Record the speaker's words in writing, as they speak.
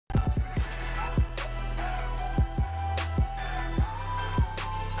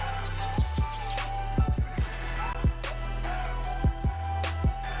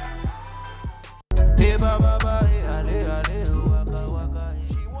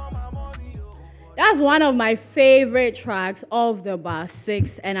That's one of my favorite tracks of the Bar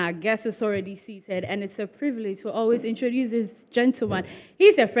 6, and our guest is already seated, and it's a privilege to always introduce this gentleman.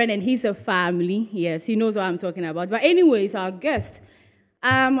 He's a friend and he's a family. Yes, he knows what I'm talking about. But anyways, our guest,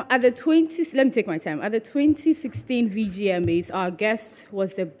 at the 2016 VGMAs, our guest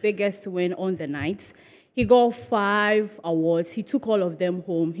was the biggest win on the night. He got 5 awards. He took all of them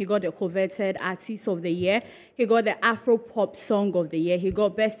home. He got the coveted Artist of the Year. He got the Afro Pop Song of the Year. He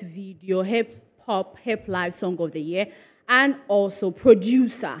got Best Video, Hip Hop, Hip Live Song of the Year, and also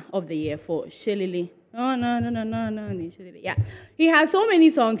Producer of the Year for Shilili. Oh, no, Shilili. Yeah. He has so many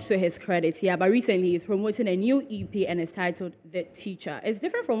songs to his credit, yeah, but recently he's promoting a new EP and it's titled The Teacher. It's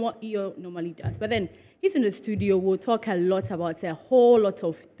different from what EO normally does, but then he's in the studio. We'll talk a lot about a whole lot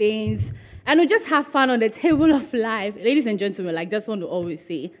of things, and we'll just have fun on the table of life. Ladies and gentlemen, like that's what we always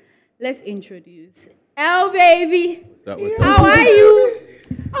say. Let's introduce L Baby. How are you?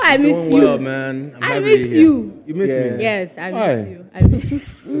 Oh, I miss you. Well, man. I miss you. You miss me? Yes, I miss you. I miss you.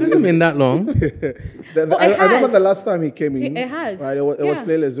 It hasn't been that long. I remember the last time he came in. It has. Right, it was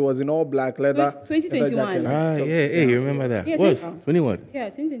playlist. It was in all black leather. 2021. Yeah, you remember that? Yeah, What? 21? Yeah,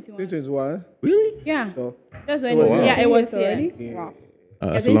 2021. 2021. Really? Yeah. So, That's when was it was already? yeah. Wow.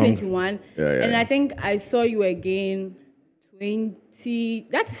 That's a long. 2021. And I think I saw you again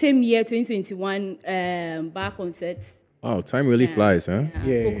that same year, 2021, bar concerts. Oh, time really flies, huh?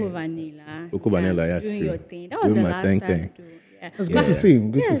 Yeah. Coco Vanilla. Coco Vanilla, that's doing true. your thing. That was Doing the my last thing. time. Yeah. It's good to see him.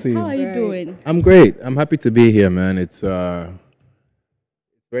 Good to Yes, see how him. are you doing? I'm great. I'm happy to be here, man. It's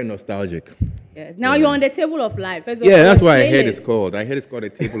very nostalgic. Yes. Now you're on the table of life. First of Yeah, all, that's why I playlist. heard it's called. I heard it's called a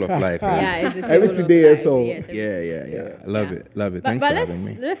table of life. Yeah, it's the Every table of today or life. so. Yes, Yeah. I love it. Love it. But Thanks for let's having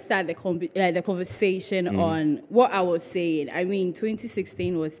me. let's start the conversation on what I was saying. I mean,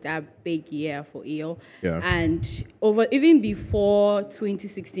 2016 was that big year for EO, Yeah. and even before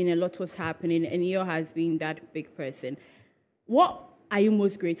 2016, a lot was happening, and EO has been that big person. What are you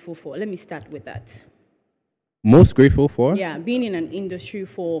most grateful for? Let me start with that. Most grateful for? Yeah, being in an industry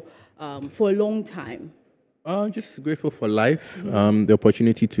for a long time. Just grateful for life. The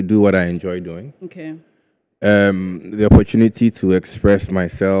opportunity to do what I enjoy doing. Okay. The opportunity to express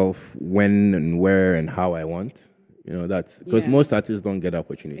myself when and where and how I want. You know, that's because most artists don't get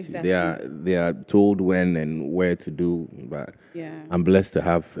opportunity. Exactly. They are told when and where to do, but I'm blessed to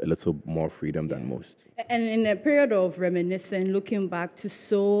have a little more freedom than most. And in a period of reminiscing, looking back to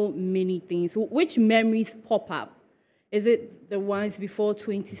so many things, which memories pop up? Is it the ones before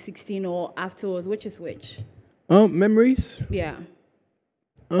 2016 or afterwards? Which is which? Memories? Yeah.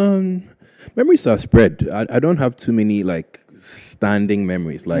 Memories are spread. I don't have too many like standing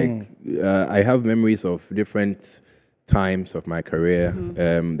memories. Like I have memories of different times of my career,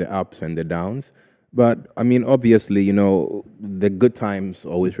 the ups and the downs. But I mean, obviously, you know, the good times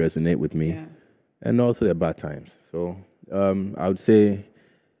always resonate with me, and also the bad times. So I would say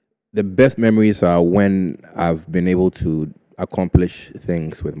the best memories are when I've been able to accomplish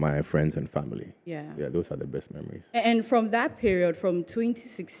things with my friends and family. Yeah. Yeah, those are the best memories. And from that period, from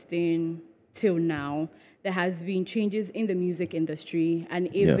 2016 till now, there has been changes in the music industry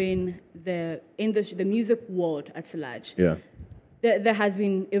and even the music world at large. Yeah. There has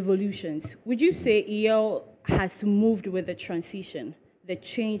been evolutions. Would you say EL has moved with the transition, the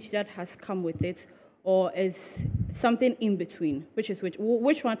change that has come with it, or is something in between?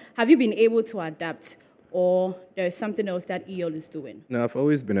 Which one? Have you been able to adapt, or there is something else that EL is doing? No, I've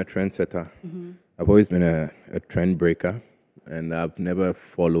always been a trendsetter. I've always been a trend breaker, and I've never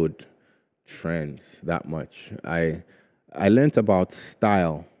followed trends that much. I learned about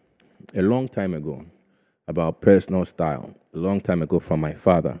style a long time ago, about personal style, a long time ago from my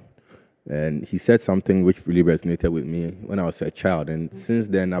father. And he said something which really resonated with me when I was a child. And since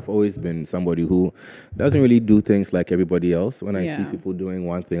then, I've always been somebody who doesn't really do things like everybody else. When I see people doing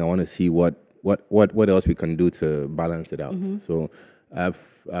one thing, I want to see what else we can do to balance it out. So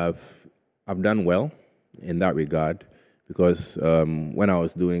I've done well in that regard because when I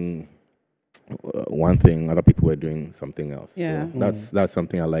was doing one thing, other people were doing something else. Yeah. So that's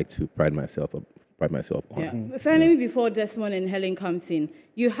something I like to pride myself on. Yeah. Finally, before Desmond and Helen comes in,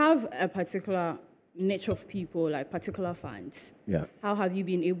 you have a particular niche of people, like particular fans. Yeah. How have you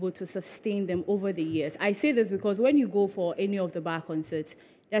been able to sustain them over the years? I say this because when you go for any of the bar concerts,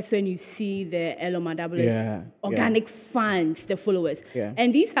 that's when you see the LMRW's organic fans, the followers. Yeah.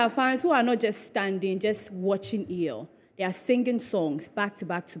 And these are fans who are not just standing, just watching EL. They are singing songs back to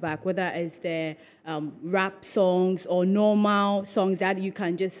back to back, whether it's the rap songs or normal songs that you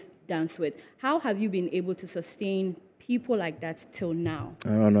can just dance with. How have you been able to sustain people like that till now? I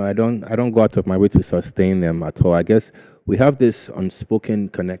don't know. I don't go out of my way to sustain them at all. I guess we have this unspoken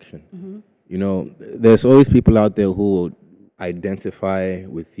connection. You know, there's always people out there who will identify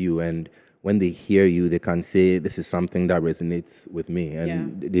with you, and when they hear you, they can say, this is something that resonates with me.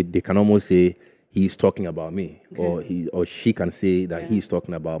 And they can almost say, he's talking about me, or he or she can say that he's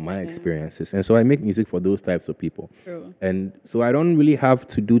talking about my experiences. And so I make music for those types of people. True. And so I don't really have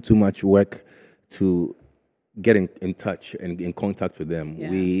to do too much work to get in touch and in contact with them. Yeah.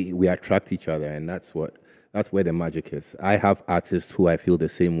 We attract each other, and that's where the magic is. I have artists who I feel the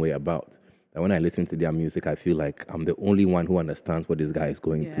same way about. And when I listen to their music, I feel like I'm the only one who understands what this guy is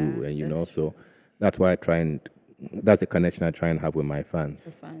going through. And, you know, so that's why that's a connection I try and have with my fans.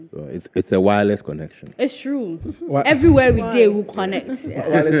 So it's a wireless connection. It's true. Everywhere we do, we connect.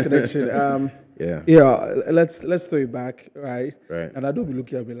 Wireless connection. Yeah. Let's throw it back, right? Right. And I don't be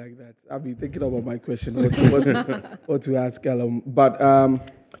looking at me like that. I'll be thinking about my question, what to ask Callum. But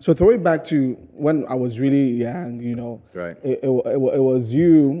so throw it back to when I was really young. You know, Right. It was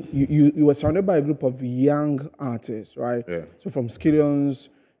you were surrounded by a group of young artists, right? Yeah. So from Skillions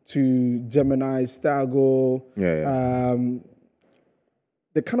to Gemini, Stargo,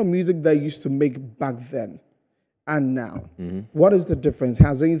 the kind of music that you used to make back then and now. What is the difference?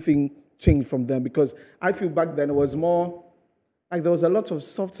 Has anything changed from then? Because I feel back then it was more like there was a lot of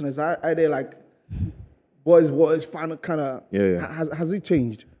softness. I did like boys, fun kind of. Has it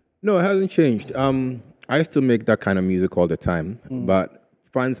changed? No, it hasn't changed. I still make that kind of music all the time, but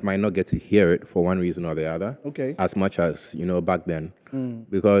fans might not get to hear it for one reason or the other. Okay. As much as, you know, back then,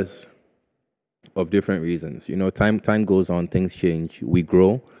 because of different reasons. You know, time goes on, things change, we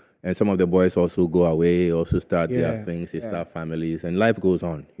grow, and some of the boys also go away, also start their things, they start families, and life goes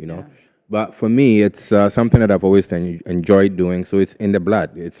on, you know. But for me, it's something that I've always enjoyed doing, so it's in the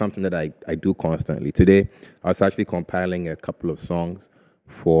blood. It's something that I do constantly. Today, I was actually compiling a couple of songs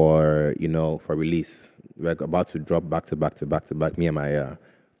for release. We're about to drop back to back, me and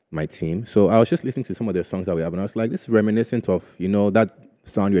my team. So I was just listening to some of the songs that we have, and I was like, this is reminiscent of, you know, that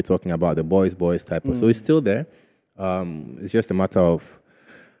sound you're talking about, the boys type of. So it's still there. It's just a matter of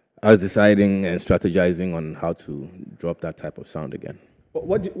us deciding and strategizing on how to drop that type of sound again.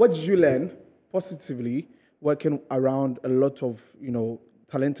 What did you learn positively working around a lot of, you know,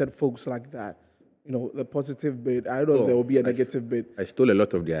 talented folks like that? You know, the positive bit. I don't know if there will be a negative bit. I stole a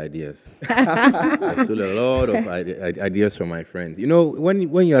lot of their ideas. I stole a lot of ideas from my friends. You know,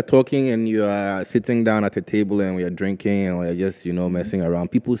 when you are talking and you are sitting down at a table and we are drinking and we are just, you know, messing around,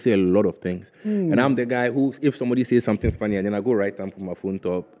 people say a lot of things. And I'm the guy who, if somebody says something funny, and then I go right and put my phone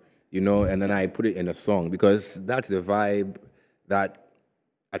top, you know, and then I put it in a song, because that's the vibe that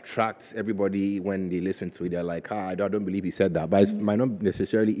attracts everybody when they listen to it. They're like, I don't believe he said that. But it might not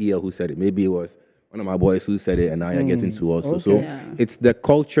necessarily EL who said it. Maybe it was one of my boys who said it, and now you're getting to also. Okay. So it's the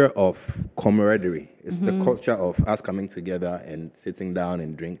culture of camaraderie. It's the culture of us coming together and sitting down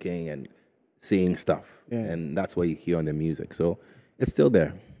and drinking and saying stuff. And that's what you hear on the music. So it's still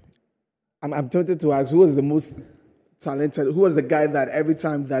there. I'm tempted to ask, who was the most talented? Who was the guy that every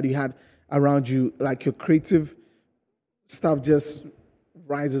time that you had around you, like your creative stuff just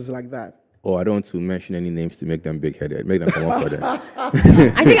rises like that? Oh, I don't want to mention any names to make them big-headed. Make them come up for that.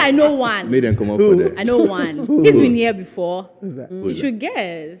 I think I know one. Make them come up for that. I know one. He's been here before. Who's that? You should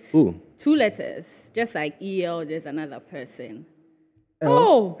guess. Who? 2 letters. Just like EL, there's another person.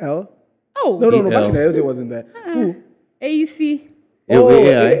 L? Oh. No. Back in the day, wasn't there. Who? AEC.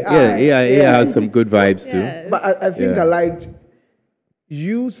 AI has some good vibes too. But I think I liked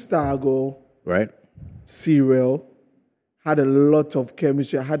you, Stargo, right? Serial, had a lot of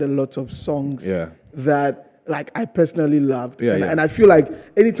chemistry, had a lot of songs that like I personally loved. And I feel like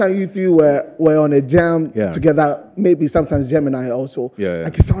anytime you three were on a jam together, maybe sometimes Gemini also,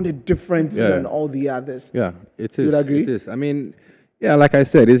 like it sounded different than all the others. Yeah, it is. You'd agree? It is. I mean, like I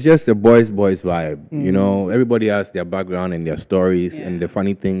said, it's just a boys vibe. You know, everybody has their background and their stories and the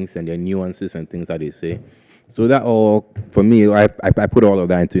funny things and their nuances and things that they say. So that all, for me, I put all of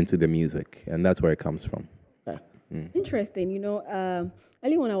that into the music, and that's where it comes from. Interesting. You know,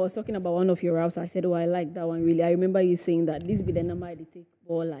 earlier when I was talking about one of your raps, I said, I like that one really. I remember you saying that this be the number they take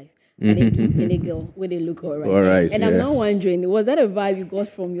all life. And they keep any girl where they look all right. All right. And I'm now wondering, was that a vibe you got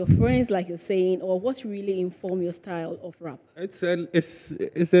from your friends, like you're saying, or what's really informed your style of rap? It's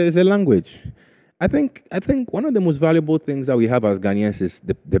a language. I think one of the most valuable things that we have as Ghanaians is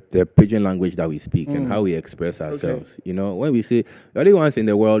the pidgin language that we speak and how we express ourselves. You know, when we say, the only ones in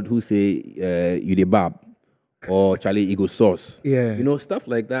the world who say you the bab or Charlie Eagle sauce. You know, stuff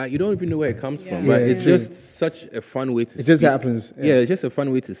like that. You don't even know where it comes from. But it's just such a fun way to speak. It just happens. It's just a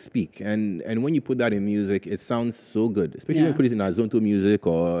fun way to speak. And when you put that in music, it sounds so good. Especially when you put it in Azonto music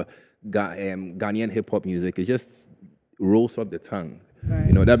or Ghanaian hip-hop music. It just rolls off the tongue. Right.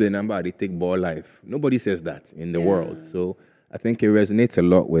 You know, that be the number they take ball life. Nobody says that in the world. So I think it resonates a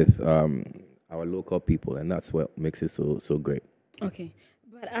lot with our local people, and that's what makes it so great. Okay.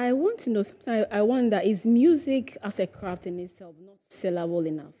 But I want to know, sometimes I wonder, is music as a craft in itself not sellable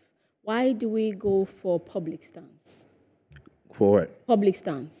enough? Why do we go for public stunts? For what? Public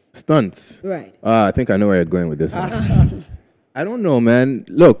stunts. Stunts? Right. I think I know where you're going with this one. I don't know, man.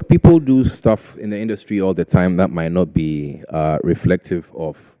 Look, people do stuff in the industry all the time that might not be reflective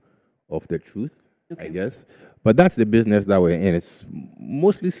of the truth, I guess. But that's the business that we're in. It's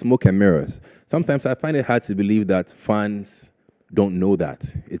mostly smoke and mirrors. Sometimes I find it hard to believe that fans don't know that.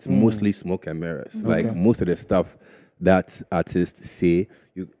 It's mostly smoke and mirrors. Like most of the stuff that artists say,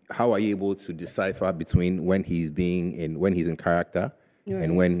 how are you able to decipher between when he's in character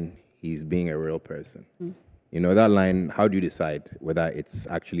and when he's being a real person? You know, that line, how do you decide whether it's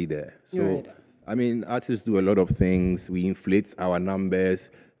actually there? So, I mean, artists do a lot of things. We inflate our numbers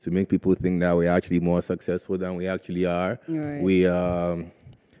to make people think that we're actually more successful than we actually are.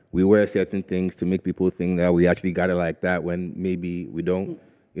 We wear certain things to make people think that we actually got it like that when maybe we don't.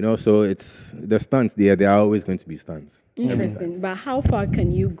 You know, so it's the stunts there. There are always going to be stunts. Interesting. But how far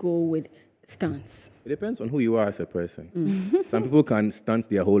can you go with stunts? It depends on who you are as a person. Some people can stunt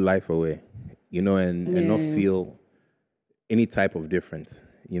their whole life away, you know, and not feel any type of difference,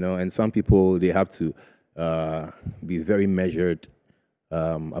 you know. And some people, they have to be very measured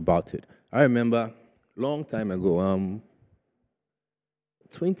about it. I remember long time ago,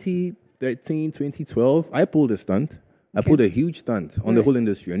 2013, 2012, I pulled a stunt. I pulled a huge stunt on the whole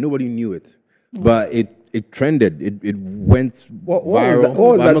industry, and nobody knew it. But it trended. It went viral. What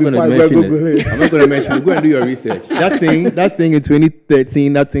was that? I'm not going to mention it. I'm not going to mention it. Go and do your research. That thing in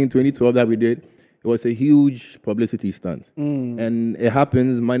 2013, that thing in 2012 that we did, it was a huge publicity stunt. And it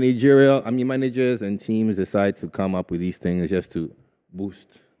happens, managers and teams decide to come up with these things just to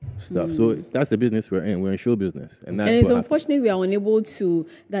boost stuff. So that's the business we're in. We're in show business. And it's unfortunate we are unable to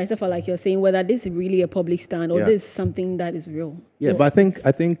decipher, like you're saying, whether this is really a public stand or this is something that is real. Yeah, but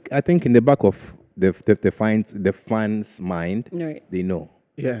I think in the back of the fans' mind, they know.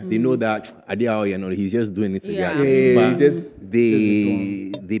 Yeah. They know that he's just doing it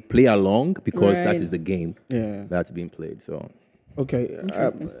they play along because that is the game that's being played. So okay.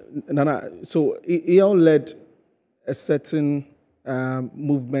 Nana, so Ian led a certain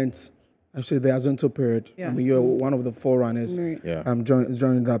movement, actually the Azonto period. I mean, you're one of the forerunners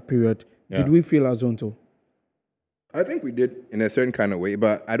during that period. Did we feel Azonto? I think we did in a certain kind of way,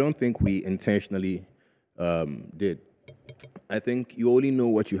 but I don't think we intentionally did. I think you only know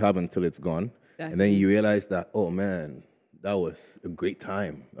what you have until it's gone. Exactly. And then you realize that, oh man, that was a great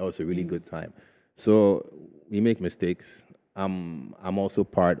time. That was a really good time. So we make mistakes. I'm also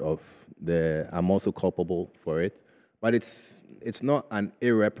I'm also culpable for it. But it's not an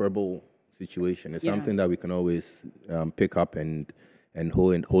irreparable situation. It's something that we can always pick up and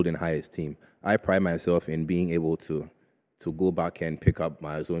hold in high esteem. I pride myself in being able to go back and pick up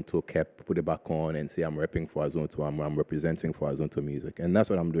my Azonto cap, put it back on, and say I'm repping for Azonto, I'm representing for Azonto music. And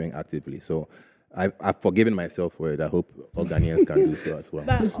that's what I'm doing actively. So I've forgiven myself for it. I hope all Ghanaians can do so as well.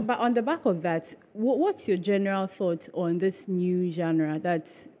 But on the back of that, what's your general thought on this new genre,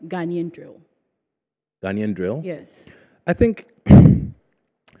 that's Ghanaian drill? Ghanaian drill? Yes. I think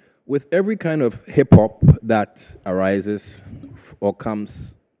with every kind of hip-hop that arises or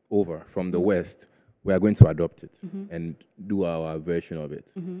comes over from the West, we are going to adopt it and do our version of it.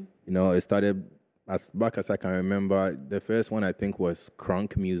 You know, it started as back as I can remember. The first one I think was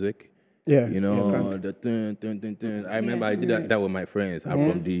crunk music. Yeah. You know, the dun, dun, dun, dun. I remember I did that with my friends. I'm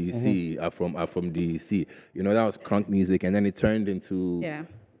from DC. I'm from DC. You know, that was crunk music, and then it turned into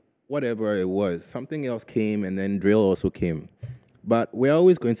whatever it was. Something else came, and then drill also came. But we're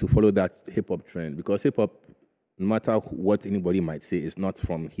always going to follow that hip-hop trend because hip-hop, no matter what anybody might say, is not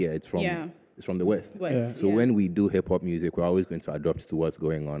from here. It's from the West. So when we do hip-hop music, we're always going to adopt to what's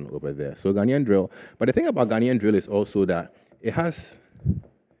going on over there. So Ghanaian drill. But the thing about Ghanaian drill is also that it has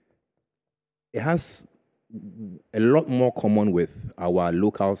a lot more common with our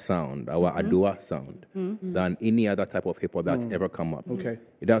local sound, our Adoa sound, than any other type of hip-hop that's ever come up. Okay.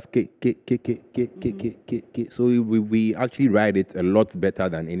 It has so we actually ride it a lot better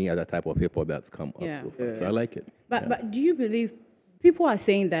than any other type of hip-hop that's come up so far. So I like it. But do you believe, people are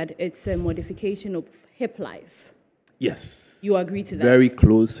saying that it's a modification of hip life? Yes. You agree to that? Very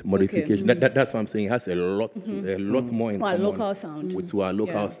close modification. Okay. That's what I'm saying. It has a lot more in common our local sound. To our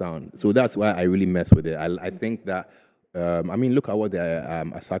local sound. So that's why I really mess with it. I think that, I mean, look at what the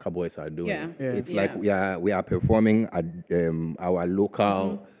Asaka Boys are doing. It's like we are performing our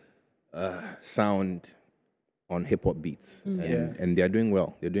local sound on hip hop beats, and they're doing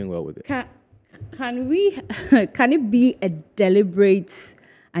well. They're doing well with it. Can it be a deliberate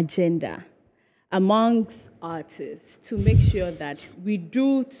agenda amongst artists to make sure that we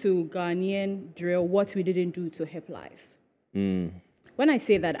do to Ghanaian drill what we didn't do to hip life? When I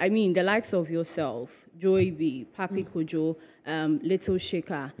say that, I mean the likes of yourself, Joey B, Papi Kojo, Little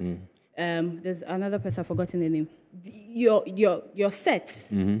Shaker. There's another person, I've forgotten the name. Your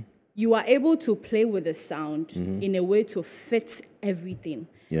sets, you are able to play with the sound in a way to fit everything.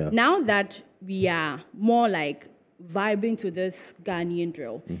 Yeah. Now that we are more like vibing to this Ghanaian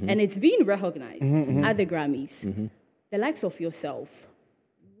drill, and it's being recognized at the Grammys, the likes of yourself,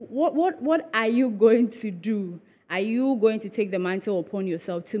 what are you going to do? Are you going to take the mantle upon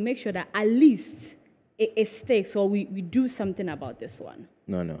yourself to make sure that at least it sticks, or we do something about this one?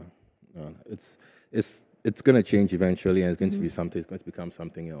 No. It's going to change eventually, and it's going to be something. It's going to become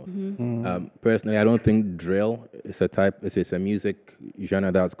something else. Personally, I don't think drill is a music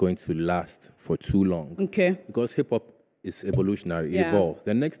genre that's going to last for too long. Okay. Because hip hop is evolutionary. It evolves.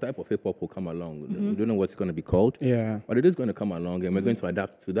 The next type of hip hop will come along. We don't know what it's going to be called. Yeah. But it is going to come along, and we're going to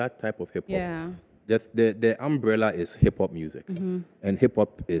adapt to that type of hip hop. Yeah. The umbrella is hip hop music, and hip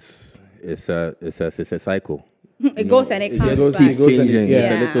hop is a cycle. It goes and it comes back. Keeps changing. It's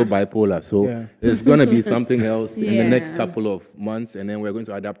a little bipolar. So it's going to be something else in the next couple of months, and then we're going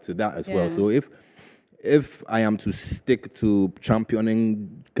to adapt to that as well. So if I am to stick to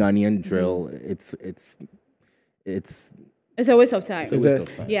championing Ghanaian drill, it's a waste of time. It's a waste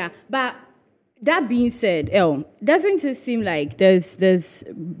of time. Yeah, but that being said, doesn't it seem like there's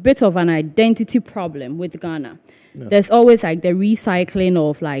a bit of an identity problem with Ghana? No. There's always like the recycling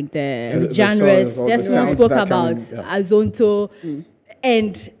of like the genres. Desmond spoke about Azonto.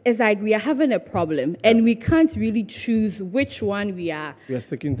 And it's like we are having a problem, and we can't really choose which one we are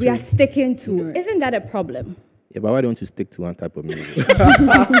sticking to. Right. Isn't that a problem? Yeah, but why don't you stick to one type of music?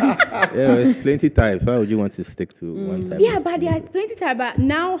 There's plenty types. Why would you want to stick to one type? Yeah, but there are plenty types. But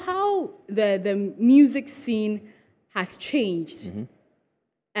now, how the music scene has changed,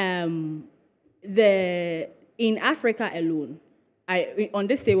 in Africa alone. On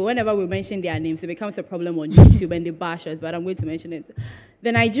this table, whenever we mention their names, it becomes a problem on YouTube and they bash us, but I'm going to mention it. The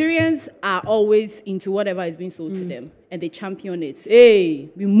Nigerians are always into whatever is being sold to them, and they champion it. Hey,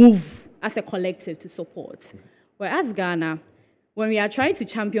 we move as a collective to support. Whereas Ghana, when we are trying to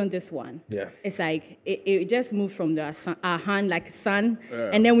champion this one, it's like it just moves from our hand like sun,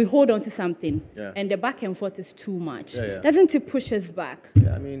 and then we hold on to something, and the back and forth is too much. Doesn't it push us back?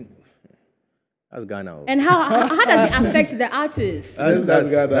 Yeah, I mean, that's Ghana. And how does it affect the artists? That's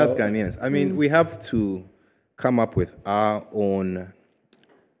Ghanaians. I mean, we have to come up with our own.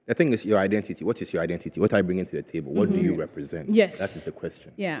 The thing is your identity. What is your identity? What are you bringing to the table? What do you represent? Yes. That is the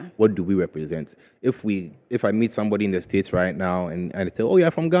question. Yeah. What do we represent? If I meet somebody in the States right now and I say, oh,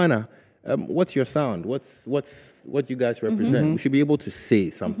 you're from Ghana, what's your sound? What you guys represent? We should be able to say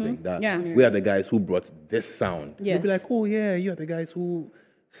something that we are the guys who brought this sound. Yes. We'll be like, oh yeah, you are the guys who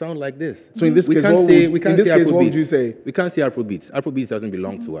sound like this. So in this case, what would you say? We can't say Afrobeats. Afrobeats doesn't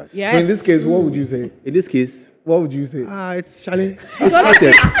belong to us. Yes. So in this case, what would you say? In this case, what would you say? It's Charlie. It's in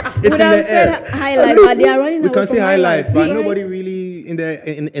the air. High life, but they are running. We can say high life, but nobody really in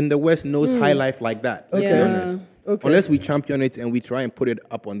the West knows high life like that. Let's be honest. Okay. Unless we champion it and we try and put it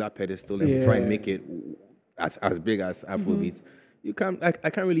up on that pedestal and we try and make it as big as Afrobeats. You can't. I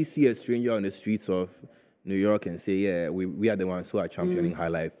can't really see a stranger on the streets of New York and say, yeah, we are the ones who are championing high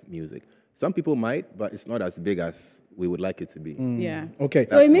life music. Some people might, but it's not as big as we would like it to be. Yeah. Okay.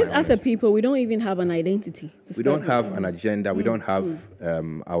 So it means as a people, we don't even have an identity. We don't have an agenda. We don't have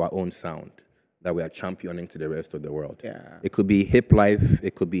our own sound that we are championing to the rest of the world. Yeah. It could be hip life.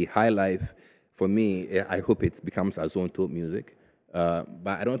 It could be high life. For me, I hope it becomes Azonto music.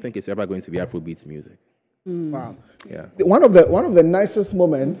 But I don't think it's ever going to be Afrobeats music. Wow. Yeah. One of the nicest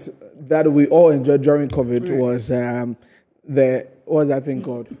moments that we all enjoyed during COVID was what was that thing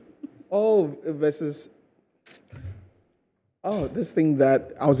called? This thing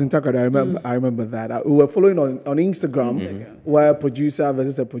that I was in Takoradi. I remember that. We were following on Instagram where producer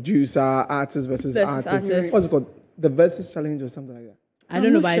versus a producer, artist versus artist. What's it called? The Versus Challenge or something like that. I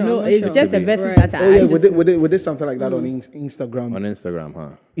don't know, but I know it's just the verses that are. Oh yeah, we did something like that on Instagram. On Instagram,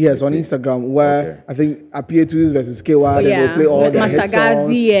 huh? Yes, on Instagram, where I think Apietus versus Kewa, then they'll play all the hit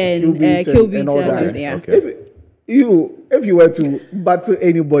songs, and Killbeats and all that. Yeah. Okay. If you were to battle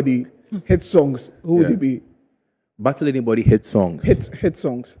anybody, hit songs, who would it be? Battle anybody, hit songs. Hit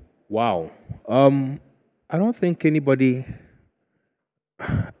songs. Wow. I don't think anybody.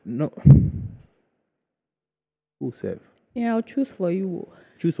 No. Who said? Yeah, I'll choose for you.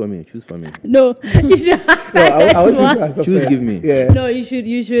 Choose for me. Choose for me. No, you should answer. So I want you to answer choose. First. Give me. Yeah. No, you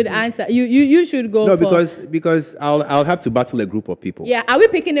should answer. You should go. No, for, because I'll have to battle a group of people. Yeah, are we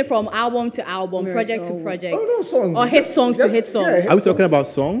picking it from album to album, project to project? Oh no, songs. Or hit songs to hit songs? Yeah, are we talking about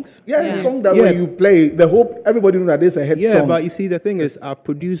songs? Yeah, a song that when you play, the hope everybody knows that there's a hit song. Yeah, but you see, the thing is, I've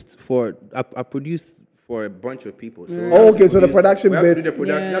produced for a bunch of people. So okay, so the production bit. The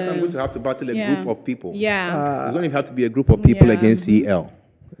production. That's why I'm going to have to battle a group of people. Yeah. It's going to have to be a group of people against EL.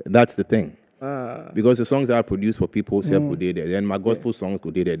 That's the thing. Because the songs that I produce for people self go there, then my gospel songs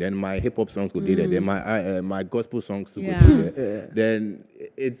go there, then my hip hop songs go there, then my gospel songs go there. Then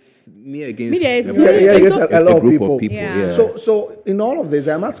it's me against a lot of people. Yeah. So in all of this,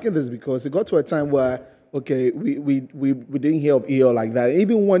 I'm asking this because it got to a time where we didn't hear of EL like that.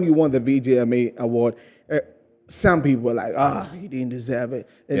 Even when you won the VJMA award, some people were like, you didn't deserve it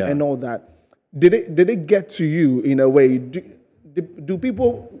and all that. Did it get to you in a way? Do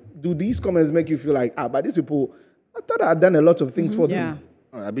these comments make you feel like, but these people, I thought I had done a lot of things for them.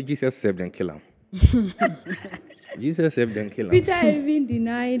 I bet Jesus saved and kill him. Jesus saved and kill him. Peter even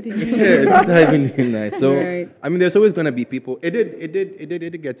denied him. Peter even denied. So, I mean, there's always going to be people. It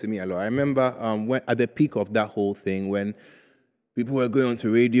did get to me a lot. I remember when at the peak of that whole thing, when people were going on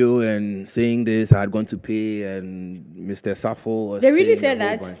to radio and saying this, I had gone to pay, and Mr. Sappho was They really said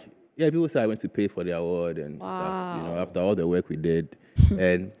that? Yeah, people said I went to pay for the award and stuff, you know, after all the work we did.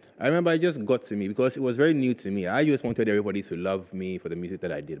 And I remember it just got to me because it was very new to me. I just wanted everybody to love me for the music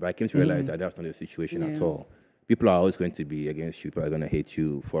that I did. But I came to realize that that's not the situation at all. People are always going to be against you. People are going to hate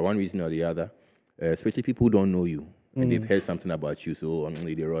you for one reason or the other, especially people who don't know you. And they've heard something about you, so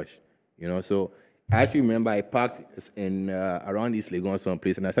only they rush. You know, so I actually remember I parked in around East Legon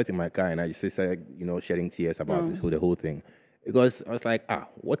someplace, and I sat in my car and I just started, you know, shedding tears about the whole thing. Because I was like,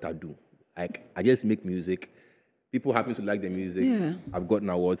 what I do? Like, I just make music. People happen to like the music. I've gotten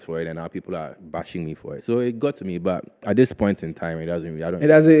awards for it, and now people are bashing me for it. So it got to me, but at this point in time, it doesn't. You know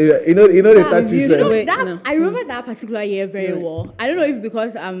the touch you said. I remember that particular year very well. I don't know if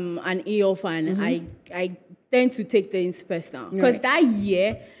because I'm an EO fan, I tend to take things personal. Because that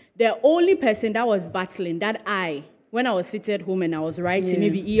year, the only person that was battling when I was seated home and I was writing,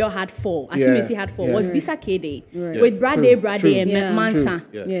 maybe EO had 4, Asimesi had 4, was Bisa Kede with Brade and Mansa.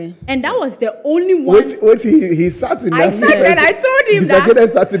 And that was the only one. Which he sat in that seat. I told him Bisa Kede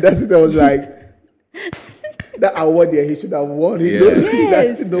sat in that seat and was like, that award there, he should have won.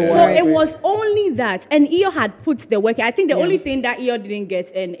 Yes. So it was only that. And EO had put the work. I think the only thing that EO didn't get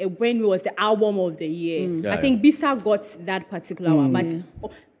and when was the album of the year. I think Bisa got that particular one. But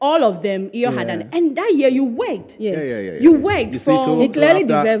all of them, EO had done. And that year, you worked. Yes. You worked. He clearly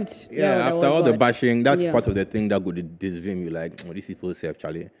deserved. After all the bashing, that's part of the thing that would disvim you. Like, these people say,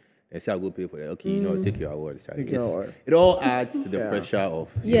 Charlie, they say, I'll go pay for that. Okay, you know, take your awards, Charlie. It all adds to the pressure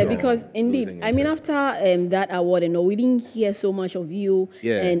of, because indeed, I mean, after that award, we didn't hear so much of you.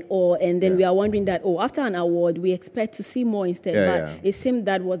 And then we are wondering that, after an award, we expect to see more instead. But it seemed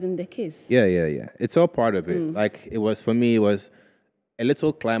that wasn't the case. Yeah. It's all part of it. Like, it was, for me, it was a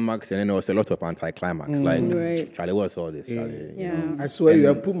little climax, and then there was a lot of anti-climax. Like, Charlie, what's all this? Charlie, you know? I swear you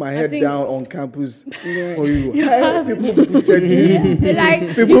have put my head down on campus for you. People butchered you.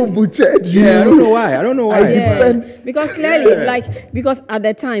 People butchered you. I don't know why. Because clearly, because at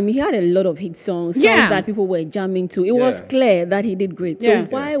that time, he had a lot of hit songs that people were jamming to. It was clear that he did great. So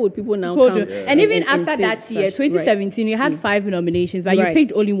why would people now come? And even after that year, 2017, you had 5 nominations, but you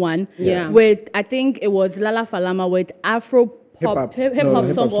picked only one. With, I think it was Lala Falama with Afro hip hop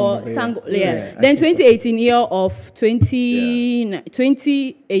song or sang. Then 2018 year of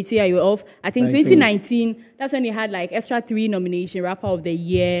 2018 you were off. I think 2019 that's when you had like extra 3 nomination, rapper of the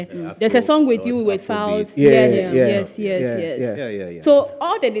year. There's a song with you with Fouls. Yes. So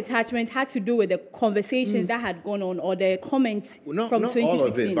all the detachment had to do with the conversations that had gone on or the comments from 2016. Not all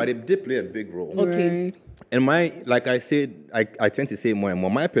of it, but it did play a big role. Okay. And like I said, I tend to say more and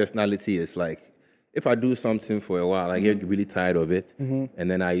more. My personality is like, if I do something for a while, I get really tired of it,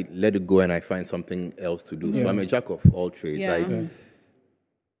 and then I let it go and I find something else to do. So I'm a jack of all trades.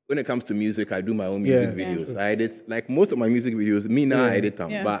 When it comes to music, I do my own music videos. I edit, like most of my music videos, I edit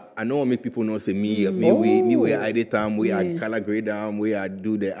them. But I don't make people know, say me we edit them, I color grade them, I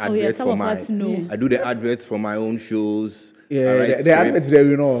do the adverts for I do the adverts for my own shows. The adverts there,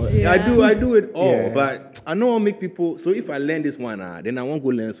 you know. I do it all, but I know I'll make people. So if I learn this one, then I won't go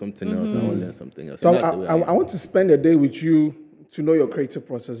learn something else. I won't learn something else. So I want to spend a day with you to know your creative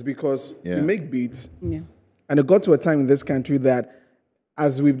process because you make beats, and it got to a time in this country that,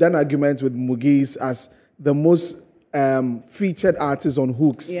 as we've done arguments with Mugis as the most featured artist on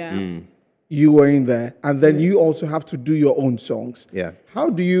Hooks, you were in there, and then you also have to do your own songs. Yeah. How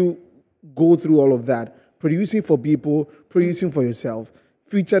do you go through all of that? Producing for people, producing for yourself,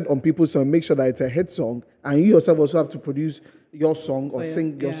 featured on people's song, make sure that it's a hit song, and you yourself also have to produce your song or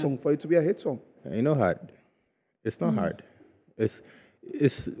sing your song for it to be a hit song. You know, hard. It's not hard. It's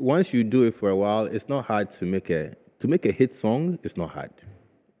once you do it for a while, it's not hard to make a hit song. It's not hard.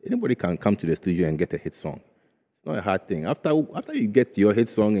 Anybody can come to the studio and get a hit song. It's not a hard thing. After you get your hit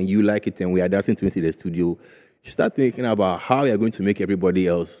song and you like it and we are dancing to it in the studio, you start thinking about how you're going to make everybody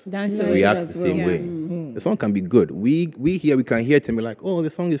else react the same way. Mm-hmm. The song can be good. We can hear it and be like, oh, the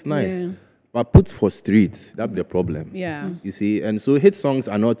song is nice. Yeah. But put for streets, that's the problem. Yeah. You see? And so hit songs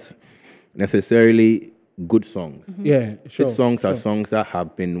are not necessarily good songs. Mm-hmm. Yeah, sure. Hit songs are songs that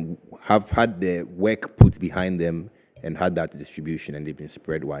have had the work put behind them and had that distribution and they've been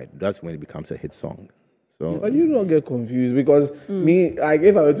spread wide. That's when it becomes a hit song. So, but you don't get confused because me, like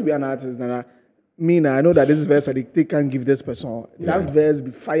if I were to be an artist, now I know that this verse they can't give this person. Yeah. That verse be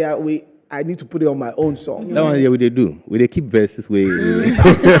fire away. I need to put it on my own song. That one, yeah, we they do. We they keep verses. We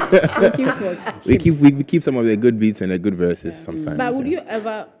keep some of the good beats and the good verses sometimes. But would you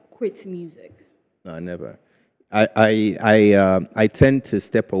ever quit music? No, never. I tend to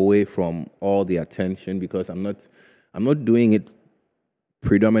step away from all the attention because I'm not doing it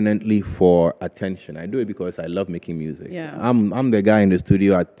predominantly for attention. I do it because I love making music. Yeah. I'm the guy in the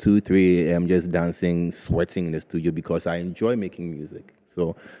studio at 2, 3 a.m. just dancing, sweating in the studio because I enjoy making music.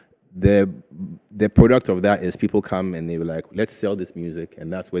 So the product of that is people come and they were like, let's sell this music,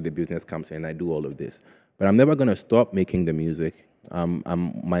 and that's where the business comes in. I do all of this. But I'm never gonna stop making the music.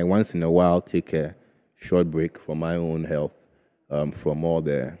 My once in a while take a short break for my own health from all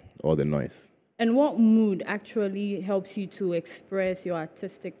the noise. And what mood actually helps you to express your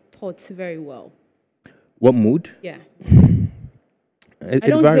artistic thoughts very well? What mood? Yeah. I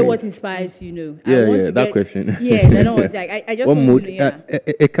don't say what inspires you, no. Yeah, that question. Yeah, I don't want to, I just what want mood? to know,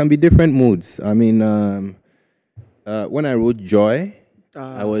 it can be different moods. I mean, when I wrote Joy,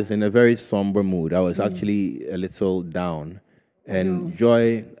 I was in a very somber mood. I was actually a little down. And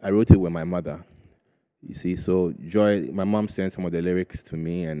Joy, I wrote it with my mother. You see, so Joy, my mom sent some of the lyrics to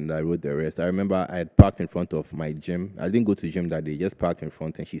me and I wrote the rest. I remember I had parked in front of my gym. I didn't go to the gym that day, just parked in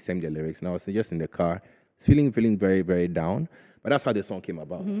front and she sent me the lyrics. And I was just in the car, feeling very, very down. But that's how the song came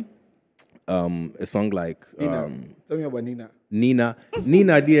about. Mm-hmm. A song like... Tell me about Nina.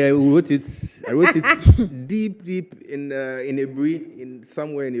 Nina, dear, I wrote it deep in a breed,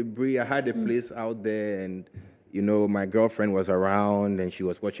 somewhere in a breed. I had a place out there and... You know, my girlfriend was around and she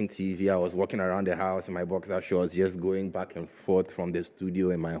was watching TV. I was walking around the house in my boxer shorts, just going back and forth from the studio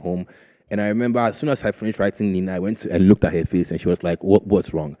in my home. And I remember as soon as I finished writing Nina, I went and looked at her face and she was like,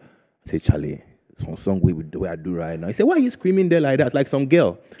 what's wrong? I said, Charlie, some song the way I do right now. He said, why are you screaming there like that? Like some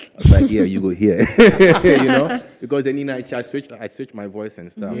girl. I was like, yeah, you go here. You know? Because then Nina, I switched my voice and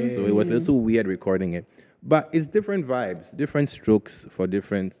stuff. Yeah. So it was a little weird recording it. But it's different vibes, different strokes for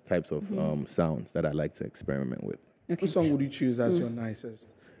different types of sounds that I like to experiment with. Okay. What song would you choose as your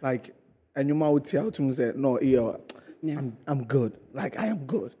nicest? Like, and you might tell to say, no, I'm good. Like, I am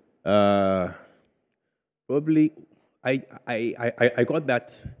good. Probably, I got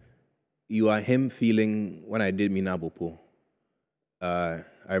that You Are Him feeling when I did Mina Bopo. I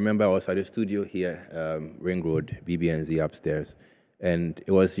remember I was at the studio here, Ring Road, BBNZ upstairs. And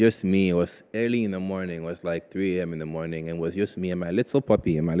it was just me. It was early in the morning. It was like 3 a.m. in the morning. And it was just me and my little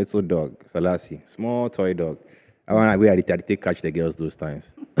puppy and my little dog, Salasi, small toy dog. We had to catch the girls those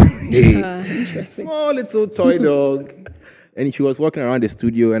times. Interesting. Small little toy dog. And she was walking around the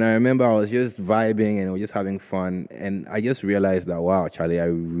studio. And I remember I was just vibing and we were just having fun. And I just realized that, wow, Charlie, I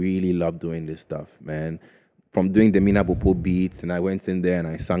really love doing this stuff, man. From doing the Mina Bopo beats. And I went in there and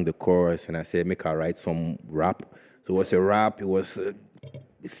I sang the chorus. And I said, make her write some rap. So it was a rap, it was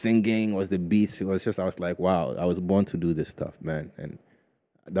singing, it was the beats. It was just, I was like, wow, I was born to do this stuff, man. And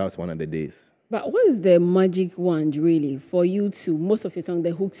that was one of the days. But what is the magic wand, really, for you to, most of your songs,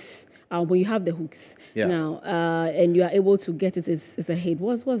 the hooks, when you have the hooks now, and you are able to get it as a hit,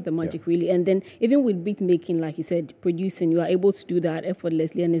 what's the magic, really? And then even with beat making, like you said, producing, you are able to do that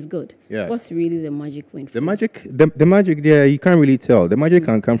effortlessly and it's good. Yeah. What's really the magic wand? The magic, yeah, you can't really tell. The magic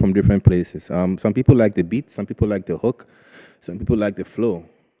can come from different places. Some people like the beat, some people like the hook, some people like the flow.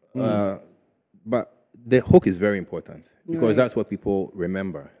 But the hook is very important because that's what people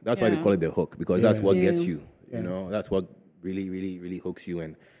remember. That's why they call it the hook, because that's what gets you. You know, that's what really, really, really hooks you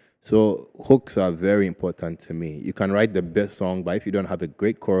in. So hooks are very important to me. You can write the best song, but if you don't have a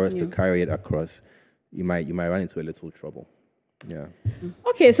great chorus to carry it across, you might run into a little trouble. Yeah.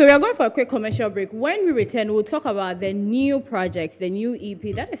 Okay, so we are going for a quick commercial break. When we return, we'll talk about the new project, the new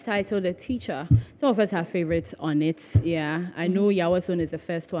EP that is titled The Teacher. Some of us have favorites on it. Yeah, I know Yawa's one is the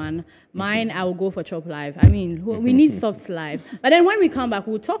first one. Mine, I will go for Chop Live. I mean, we need soft live. But then when we come back,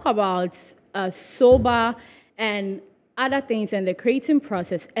 we'll talk about sober and other things and the creating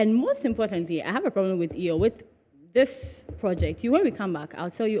process. And most importantly, I have a problem with EO, with this project. When we come back,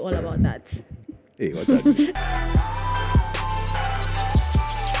 I'll tell you all about that. Hey, what's that?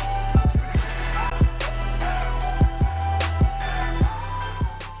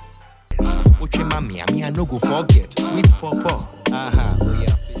 I no go forget sweet pawpaw.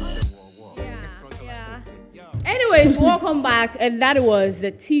 Yeah. Anyways, welcome back. And that was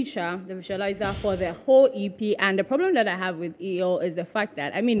The Teacher, the visualizer for the whole EP. And the problem that I have with EO is the fact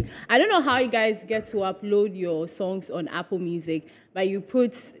that, I mean, I don't know how you guys get to upload your songs on Apple Music, but you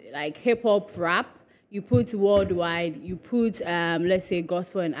put like hip hop, rap, you put worldwide, you put, let's say,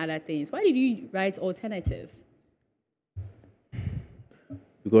 gospel and other things. Why did you write alternative?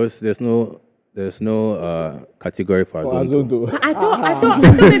 Because there's no category for Azonto. I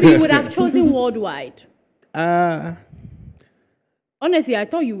thought maybe you would have chosen worldwide. Honestly, I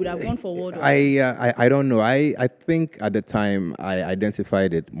thought you would have gone for worldwide. I don't know. I think at the time I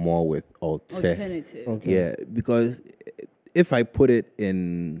identified it more with alternative. Okay. Yeah, because if I put it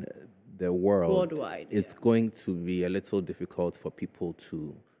in the worldwide, it's going to be a little difficult for people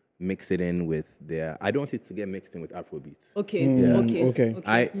to mix it in with their. I don't want it to get mixed in with Afrobeats. Okay.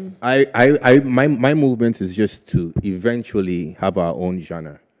 My movement is just to eventually have our own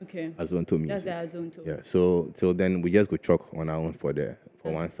genre. Okay. Azonto music. That's the Azonto. Yeah. So till then we just go chalk on our own for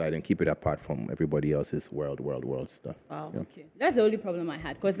one side and keep it apart from everybody else's world stuff. Wow. Yeah. Okay. That's the only problem I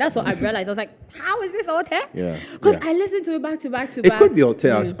had, because that's what I realized. I was like, how is this Altair? Yeah. Because I listened to it back to back. It could be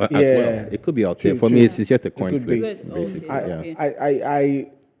Altair as well. It could be Altair. For me, it's just a coin flip. Basically. I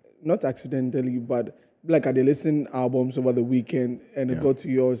not accidentally, but like I listened albums over the weekend and it got to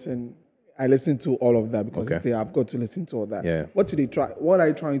yours and I listened to all of that because I've got to listen to all that. Yeah. What do they try? What are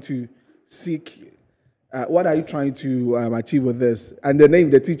you trying to seek? What are you trying to achieve with this? And the name,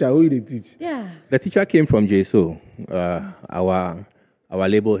 The Teacher, who did they teach? Yeah. The Teacher came from JSO, our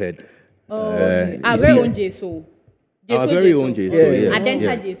label head. Our very own JSO. Our very own JSO. Yeah.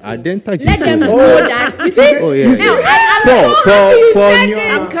 Adenta JSO. Adenta JSO. Let them know that. You see? Oh,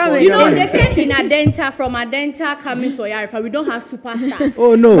 yeah. I'm coming. You know, they said in Adenta, from Adenta coming to Oyarifa, we don't have superstars.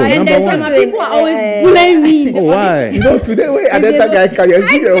 Oh, no. And then some people are always bullying me. Oh, why? You know, today when Adenta guy can you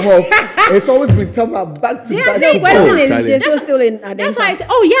see them off, it's always been talking about back to back. The question is, JSO still in Adenta? That's why I said,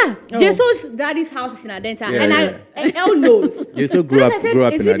 JSO's daddy's house is in Adenta. And El knows. JSO grew up in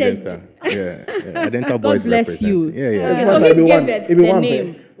Adenta. Yeah. Adenta boys. God bless you. Yeah. So he gave it the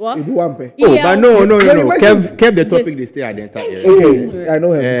name. What? Oh, but no. Kept the topic, they stay Adenta. Okay, I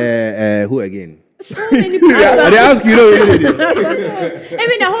know him. Who again? So many people. They ask you,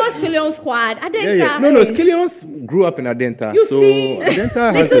 Even the whole Skillion squad, Adenta. No, Skillions grew up in Adenta. You see,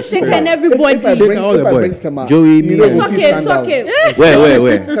 Adenta little has shake and everybody. All the boys. Joey, me. It's okay.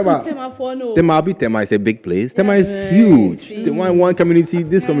 Where? Tema is a big place. Tema is huge. The one community,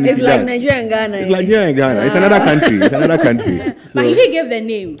 this community. It's like Nigeria and Ghana. It's like Nigeria and Ghana. It's another country. But he gave the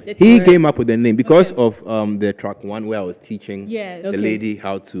name. He came up with the name because of the track one where I was teaching the lady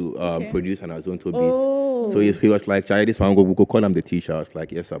how to produce an Azonto beat. So he was like, "Chai, this one we could call him The Teacher." I was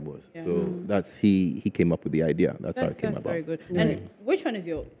like, "Yes, I was." Yeah. So that's he came up with the idea. That's how it came about. That's very good. And which one is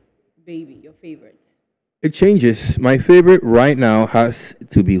your baby, your favorite? It changes. My favorite right now has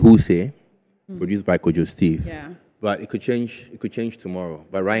to be Huse, produced by Kojo Steve. Yeah. But it could change. It could change tomorrow.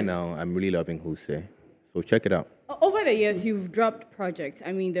 But right now, I'm really loving Huse. So check it out. Over the years, you've dropped projects.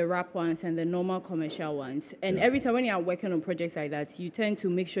 I mean, the rap ones and the normal commercial ones. And every time when you're working on projects like that, you tend to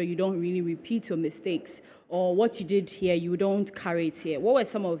make sure you don't really repeat your mistakes, or what you did here, you don't carry it here. What were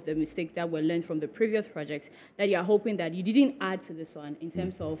some of the mistakes that were learned from the previous projects that you're hoping that you didn't add to this one in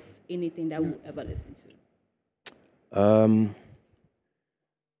terms of anything that we'll ever listen to?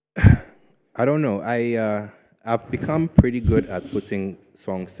 I don't know. I've become pretty good at putting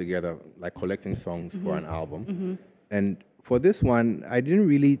songs together, like collecting songs for an album. And for this one, I didn't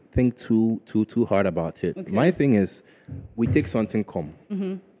really think too hard about it. Okay. My thing is, we take something come.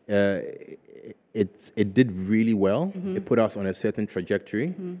 It did really well. It put us on a certain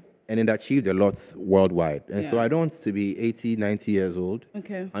trajectory, and it achieved a lot worldwide. And so I don't want to be 80, 90 years old,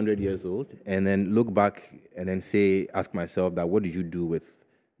 100 years old, and then look back and then ask myself that, what did you do with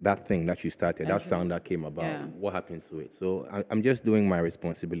that thing that you started, that sound that came about? What happened to it? So I'm just doing my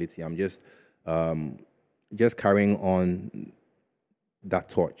responsibility. I'm just carrying on that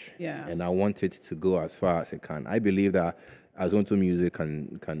torch. And I want it to go as far as it can. I believe that Azonto music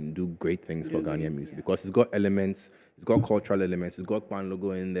can do great things for Ghanaian music because it's got elements, it's got cultural elements, it's got Pan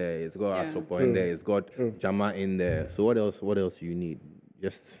Logo in there, it's got Asopo in there, it's got Jama in there. So what else do you need?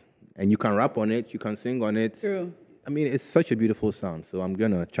 And you can rap on it, you can sing on it. True. I mean, it's such a beautiful sound, so I'm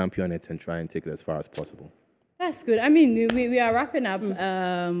gonna champion it and try and take it as far as possible. That's good. I mean, we are wrapping up.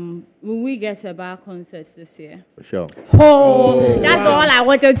 Will we get to bar concerts this year? For sure. That's all I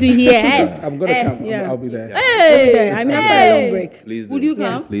wanted to hear. I'm gonna come. I'll be there. Hey, I mean, after a long break. Please do. Would you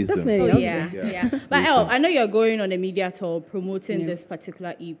come? Please do. Definitely. Oh, yeah. But I know you're going on a media tour promoting this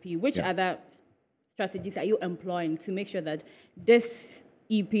particular EP. Which other strategies are you employing to make sure that this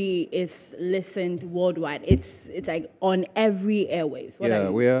EP is listened worldwide? It's like on every airwaves.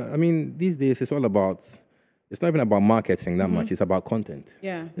 I mean, these days it's all about. It's not even about marketing that much. It's about content.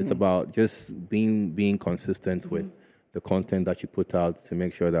 Yeah. It's about just being consistent with the content that you put out to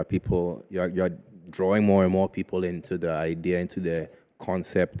make sure that you're drawing more and more people into the idea, into the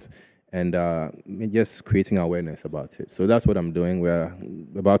concept, and just creating awareness about it. So that's what I'm doing. We're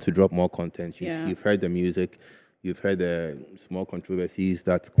about to drop more content. You've heard the music. You've heard the small controversies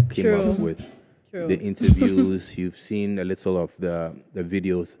that came up with the interviews. You've seen a little of the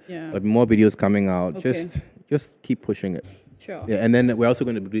videos. But more videos coming out. Okay. Just keep pushing it. Sure. Yeah, and then we're also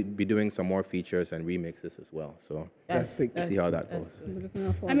going to be doing some more features and remixes as well. So that's see how that goes.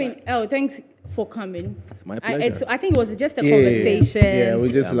 I mean, thanks for coming. It's my pleasure. I think it was just a conversation. Yeah, we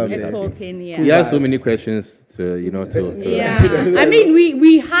just loved it. Talking. Yeah. You had so many questions to I mean,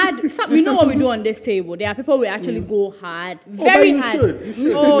 we had some. We know what we do on this table. There are people who actually go hard, very hard. You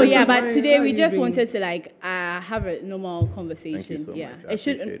should. Oh yeah, but today we just wanted to have a normal conversation. Thank you so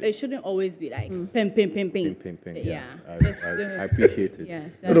much. It shouldn't always be like ping. Yeah. I appreciate it.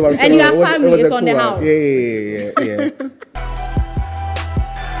 Yes. And your family is on the house. Yeah.